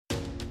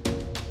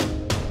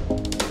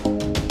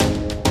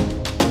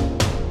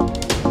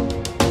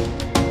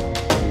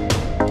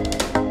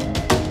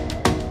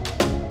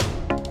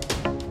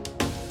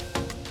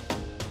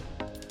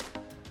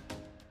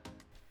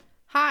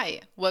Hi,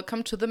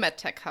 welcome to the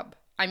MedTech Hub.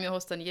 I'm your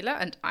host Daniela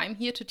and I'm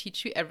here to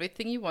teach you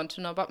everything you want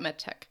to know about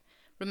MedTech.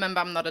 Remember,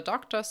 I'm not a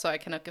doctor, so I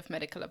cannot give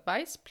medical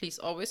advice. Please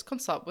always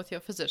consult with your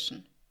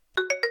physician.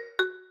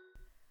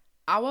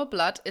 Our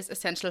blood is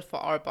essential for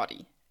our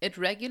body. It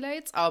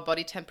regulates our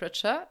body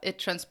temperature, it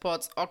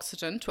transports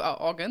oxygen to our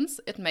organs,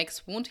 it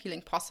makes wound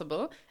healing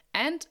possible,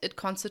 and it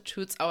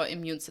constitutes our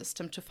immune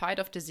system to fight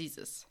off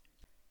diseases.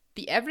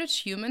 The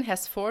average human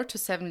has 4 to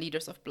 7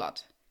 liters of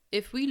blood.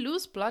 If we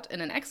lose blood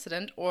in an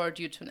accident or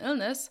due to an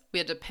illness,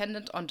 we are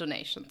dependent on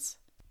donations.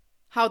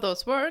 How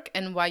those work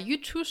and why you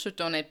too should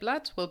donate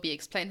blood will be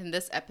explained in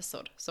this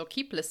episode, so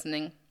keep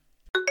listening.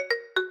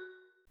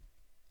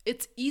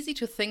 It's easy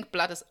to think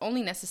blood is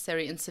only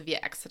necessary in severe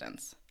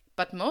accidents,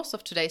 but most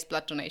of today's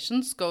blood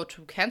donations go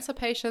to cancer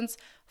patients,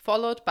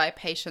 followed by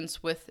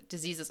patients with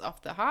diseases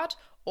of the heart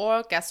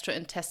or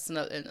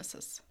gastrointestinal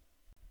illnesses,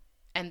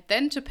 and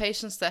then to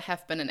patients that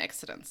have been in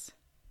accidents.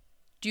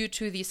 Due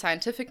to the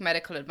scientific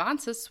medical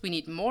advances, we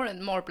need more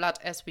and more blood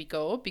as we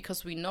go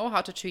because we know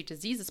how to treat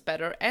diseases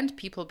better and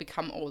people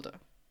become older.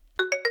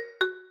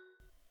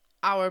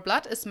 Our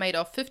blood is made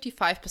of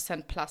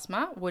 55%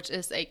 plasma, which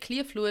is a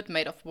clear fluid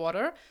made of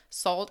water,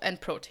 salt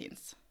and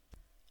proteins.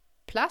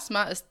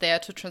 Plasma is there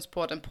to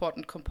transport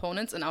important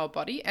components in our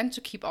body and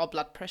to keep our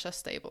blood pressure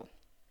stable.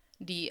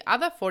 The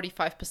other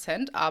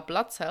 45% are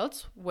blood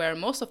cells, where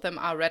most of them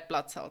are red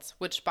blood cells,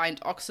 which bind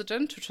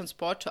oxygen to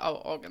transport to our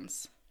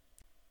organs.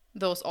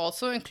 Those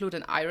also include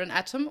an iron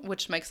atom,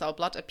 which makes our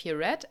blood appear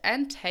red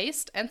and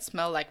taste and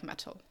smell like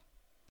metal.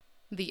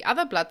 The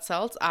other blood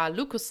cells are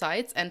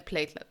leukocytes and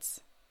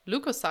platelets.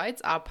 Leukocytes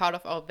are part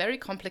of our very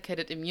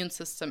complicated immune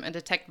system and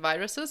detect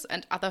viruses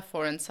and other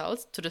foreign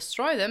cells to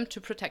destroy them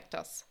to protect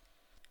us.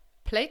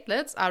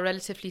 Platelets are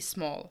relatively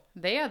small.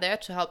 They are there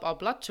to help our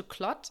blood to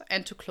clot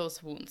and to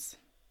close wounds.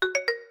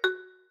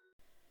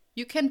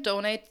 You can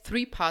donate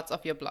 3 parts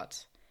of your blood.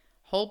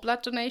 Whole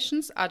blood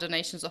donations are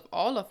donations of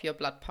all of your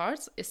blood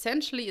parts.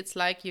 Essentially, it's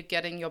like you're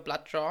getting your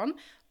blood drawn,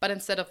 but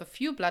instead of a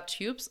few blood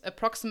tubes,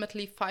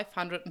 approximately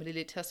 500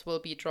 milliliters will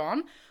be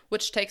drawn,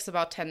 which takes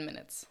about 10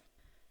 minutes.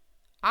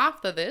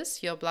 After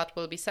this, your blood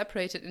will be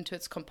separated into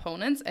its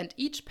components and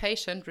each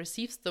patient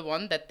receives the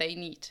one that they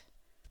need.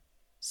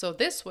 So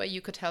this way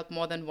you could help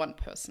more than one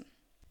person.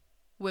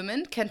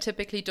 Women can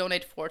typically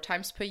donate 4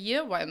 times per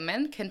year, while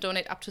men can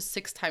donate up to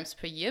 6 times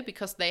per year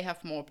because they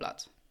have more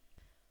blood.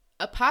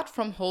 Apart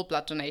from whole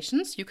blood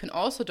donations, you can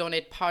also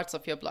donate parts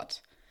of your blood.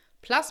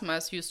 Plasma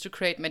is used to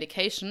create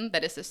medication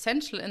that is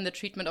essential in the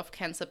treatment of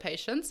cancer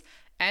patients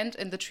and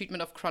in the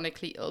treatment of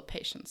chronically ill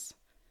patients.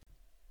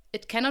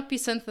 It cannot be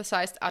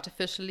synthesized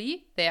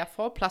artificially,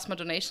 therefore plasma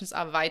donations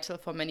are vital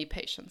for many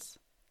patients.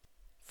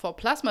 For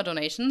plasma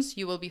donations,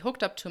 you will be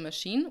hooked up to a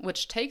machine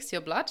which takes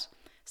your blood,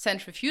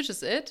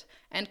 centrifuges it,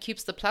 and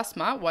keeps the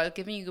plasma while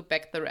giving you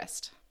back the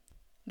rest.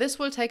 This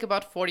will take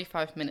about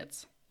 45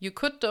 minutes. You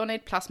could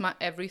donate plasma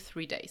every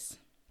 3 days.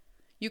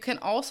 You can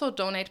also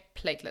donate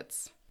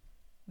platelets.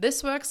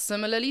 This works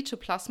similarly to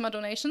plasma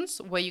donations,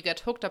 where you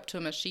get hooked up to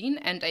a machine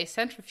and a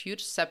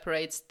centrifuge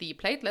separates the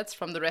platelets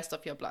from the rest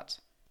of your blood.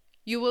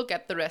 You will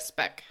get the rest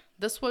back.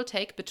 This will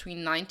take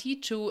between 90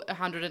 to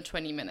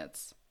 120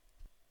 minutes.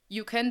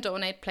 You can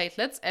donate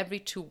platelets every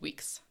 2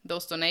 weeks.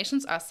 Those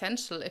donations are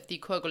essential if the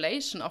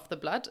coagulation of the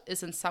blood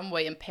is in some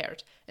way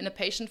impaired, in a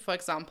patient, for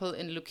example,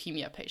 in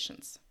leukemia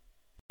patients.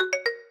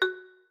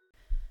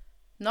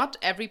 Not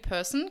every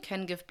person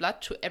can give blood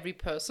to every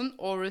person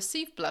or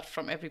receive blood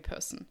from every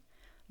person.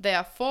 There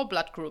are 4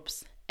 blood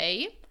groups: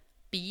 A,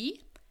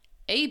 B,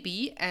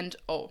 AB, and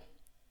O.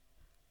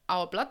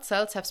 Our blood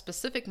cells have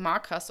specific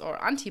markers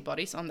or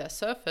antibodies on their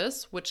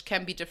surface, which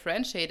can be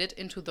differentiated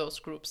into those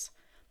groups.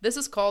 This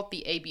is called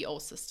the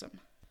ABO system.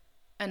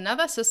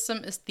 Another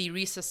system is the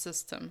rhesus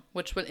system,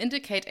 which will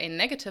indicate a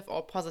negative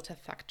or positive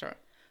factor.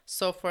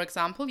 So, for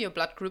example, your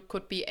blood group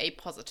could be A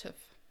positive.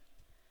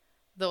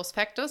 Those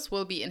factors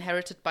will be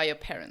inherited by your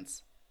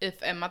parents.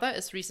 If a mother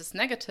is rhesus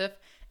negative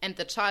and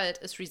the child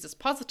is rhesus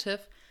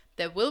positive,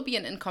 there will be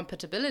an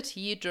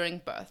incompatibility during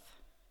birth.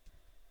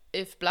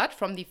 If blood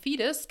from the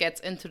fetus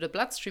gets into the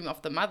bloodstream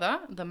of the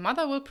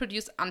mother will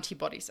produce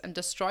antibodies and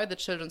destroy the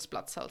children's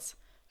blood cells.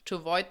 To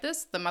avoid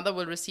this, the mother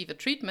will receive a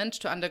treatment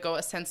to undergo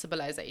a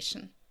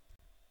sensibilization.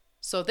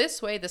 So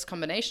this way, this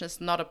combination is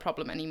not a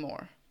problem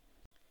anymore.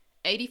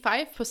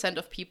 85%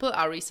 of people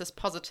are rhesus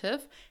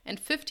positive and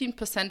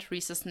 15%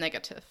 rhesus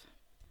negative.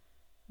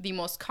 The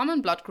most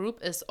common blood group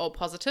is O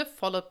positive,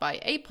 followed by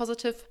A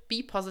positive,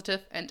 B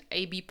positive, and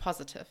AB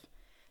positive.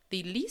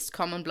 The least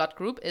common blood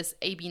group is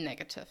AB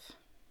negative.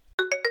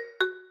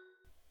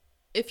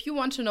 If you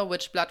want to know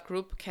which blood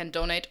group can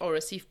donate or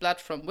receive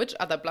blood from which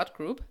other blood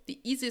group, the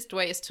easiest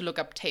way is to look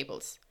up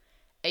tables.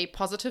 A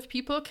positive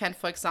people can,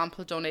 for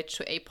example, donate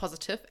to A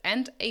positive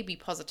and AB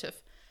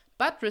positive,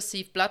 but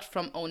receive blood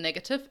from O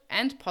negative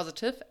and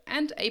positive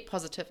and A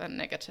positive and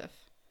negative.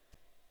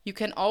 You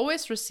can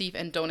always receive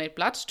and donate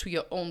blood to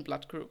your own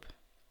blood group.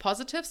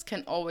 Positives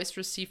can always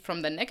receive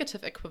from the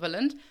negative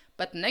equivalent,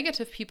 but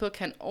negative people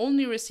can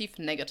only receive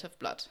negative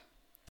blood.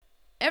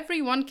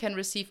 Everyone can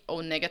receive O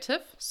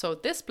negative, so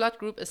this blood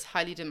group is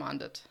highly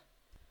demanded.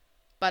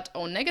 But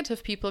O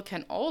negative people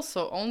can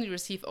also only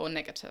receive O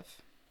negative.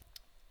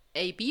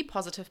 AB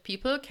positive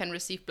people can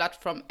receive blood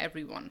from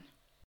everyone.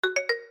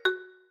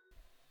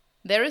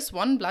 There is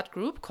one blood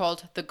group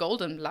called the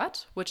golden blood,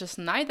 which is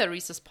neither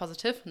rhesus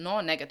positive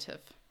nor negative.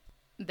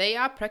 They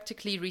are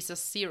practically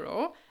rhesus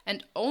zero,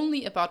 and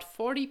only about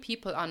 40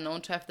 people are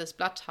known to have this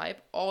blood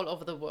type all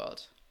over the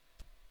world.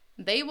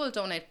 They will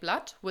donate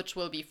blood, which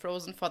will be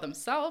frozen for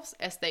themselves,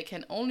 as they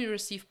can only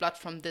receive blood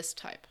from this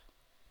type.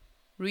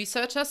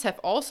 Researchers have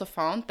also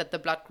found that the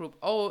blood group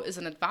O is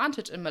an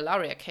advantage in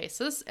malaria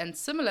cases, and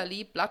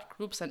similarly, blood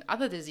groups and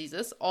other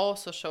diseases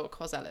also show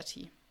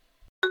causality.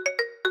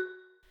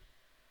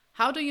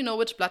 How do you know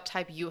which blood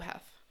type you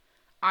have?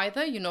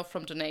 Either you know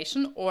from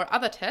donation or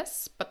other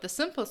tests, but the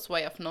simplest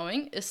way of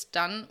knowing is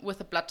done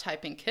with a blood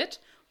typing kit,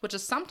 which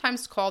is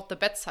sometimes called the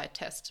bedside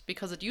test,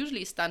 because it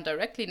usually is done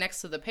directly next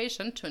to the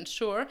patient to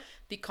ensure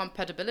the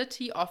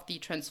compatibility of the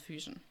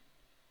transfusion.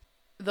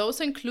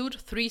 Those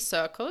include 3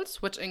 circles,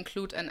 which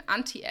include an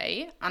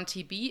anti-A,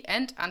 anti-B,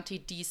 and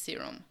anti-D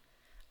serum.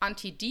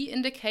 Anti-D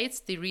indicates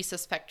the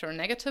rhesus factor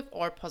negative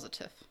or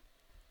positive.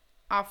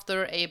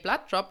 After a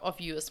blood drop of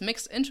you is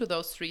mixed into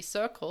those 3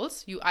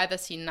 circles, you either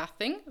see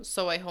nothing,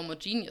 so a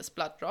homogeneous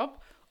blood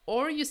drop,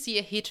 or you see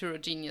a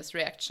heterogeneous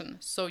reaction,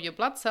 so your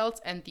blood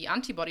cells and the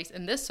antibodies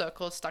in this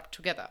circle stuck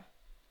together.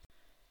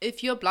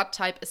 If your blood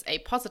type is A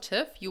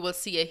positive, you will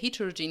see a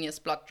heterogeneous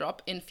blood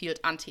drop in field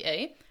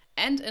anti-A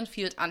and in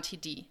field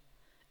anti-D.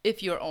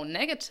 If you're O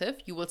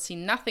negative, you will see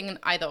nothing in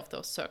either of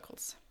those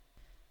circles.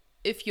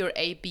 If you're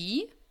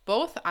AB,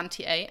 both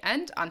anti-A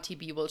and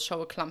anti-B will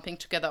show a clumping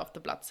together of the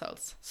blood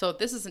cells. So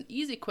this is an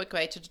easy, quick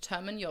way to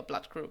determine your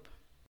blood group.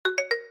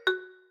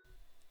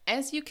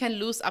 As you can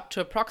lose up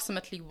to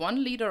approximately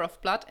 1 liter of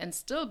blood and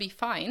still be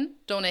fine,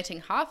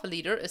 donating half a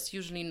liter is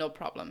usually no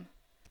problem.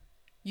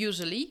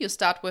 Usually you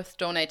start with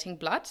donating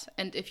blood,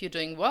 and if you're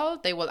doing well,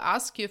 they will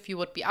ask you if you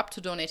would be up to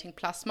donating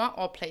plasma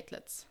or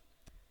platelets.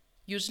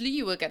 Usually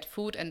you will get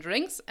food and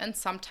drinks and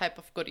some type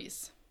of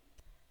goodies.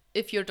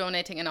 If you're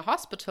donating in a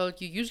hospital,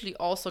 you usually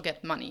also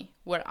get money.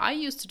 Where I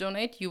used to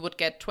donate, you would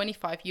get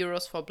 25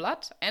 euros for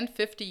blood and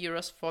 50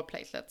 euros for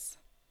platelets.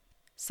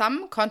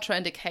 Some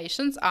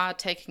contraindications are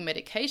taking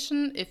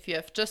medication if you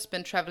have just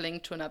been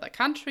traveling to another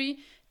country,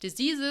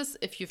 diseases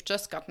if you've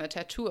just gotten a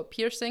tattoo or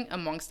piercing,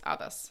 amongst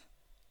others.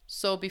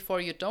 So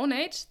before you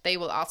donate, they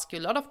will ask you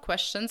a lot of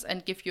questions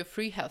and give you a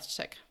free health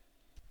check.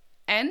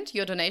 And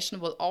your donation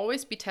will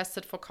always be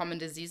tested for common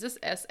diseases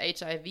as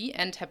HIV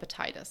and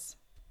hepatitis.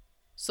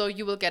 So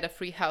you will get a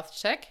free health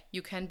check.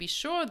 You can be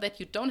sure that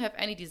you don't have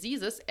any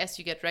diseases as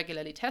you get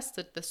regularly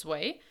tested this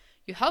way.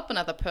 You help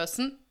another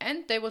person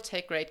and they will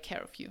take great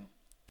care of you.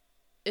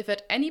 If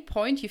at any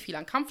point you feel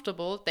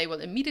uncomfortable, they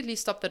will immediately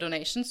stop the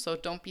donation, so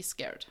don't be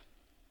scared.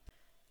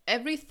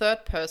 Every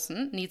 3rd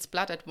person needs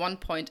blood at one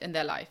point in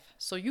their life,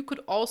 so you could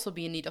also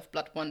be in need of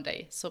blood one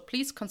day, so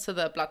please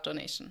consider a blood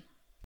donation.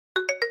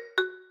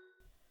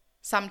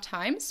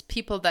 Sometimes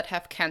people that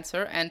have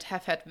cancer and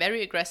have had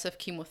very aggressive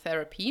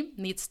chemotherapy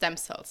need stem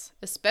cells,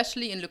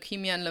 especially in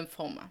leukemia and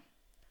lymphoma.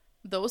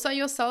 Those are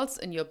your cells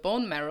in your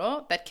bone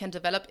marrow that can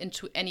develop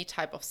into any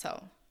type of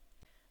cell.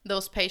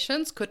 Those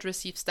patients could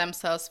receive stem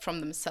cells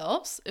from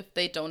themselves if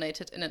they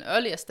donated in an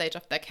earlier stage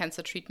of their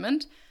cancer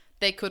treatment.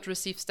 They could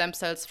receive stem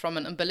cells from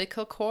an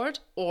umbilical cord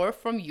or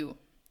from you.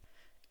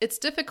 It's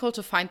difficult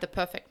to find the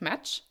perfect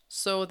match,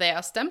 so there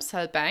are stem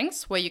cell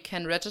banks where you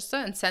can register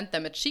and send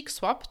them a cheek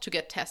swab to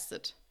get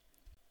tested.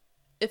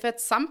 If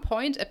at some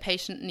point a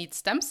patient needs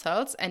stem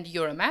cells and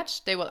you're a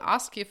match, they will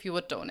ask you if you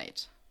would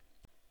donate.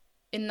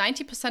 In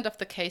 90% of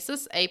the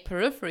cases, a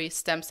periphery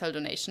stem cell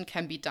donation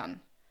can be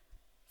done.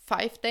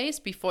 5 days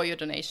before your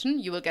donation,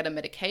 you will get a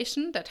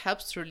medication that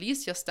helps to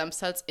release your stem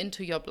cells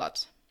into your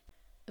blood.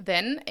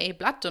 Then a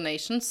blood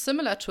donation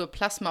similar to a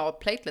plasma or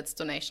platelets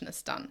donation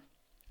is done.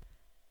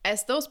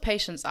 As those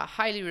patients are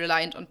highly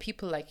reliant on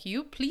people like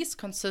you, please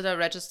consider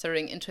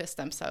registering into a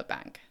stem cell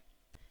bank.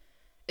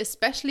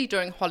 Especially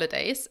during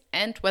holidays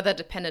and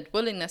weather-dependent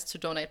willingness to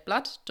donate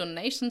blood,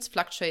 donations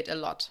fluctuate a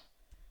lot.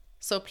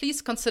 So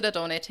please consider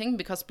donating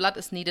because blood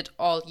is needed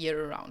all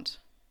year around.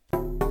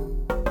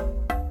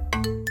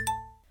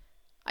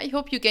 I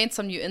hope you gained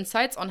some new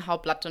insights on how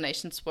blood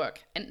donations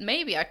work, and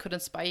maybe I could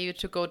inspire you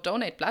to go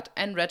donate blood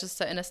and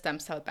register in a stem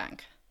cell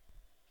bank.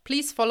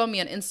 Please follow me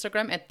on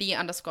Instagram at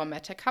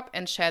 @the_medtechhub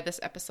and share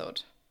this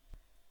episode.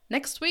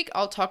 Next week,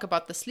 I'll talk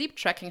about the sleep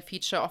tracking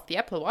feature of the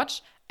Apple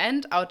Watch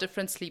and our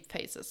different sleep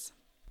phases.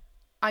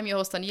 I'm your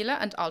host Daniela,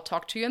 and I'll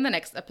talk to you in the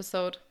next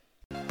episode.